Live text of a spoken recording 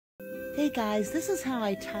Hey guys, this is how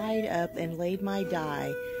I tied up and laid my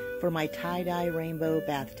dye for my tie-dye rainbow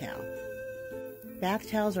bath towel. Bath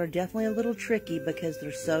towels are definitely a little tricky because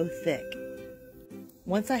they're so thick.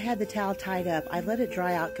 Once I had the towel tied up, I let it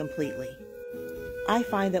dry out completely. I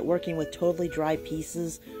find that working with totally dry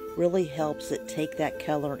pieces really helps it take that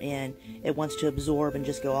color in. It wants to absorb and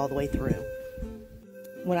just go all the way through.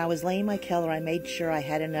 When I was laying my color, I made sure I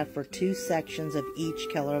had enough for 2 sections of each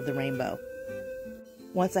color of the rainbow.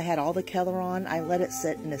 Once I had all the color on, I let it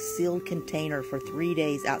sit in a sealed container for 3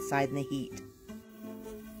 days outside in the heat.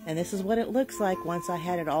 And this is what it looks like once I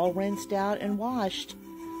had it all rinsed out and washed.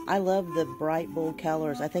 I love the bright, bold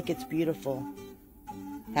colors. I think it's beautiful.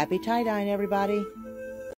 Happy tie-dyeing, everybody!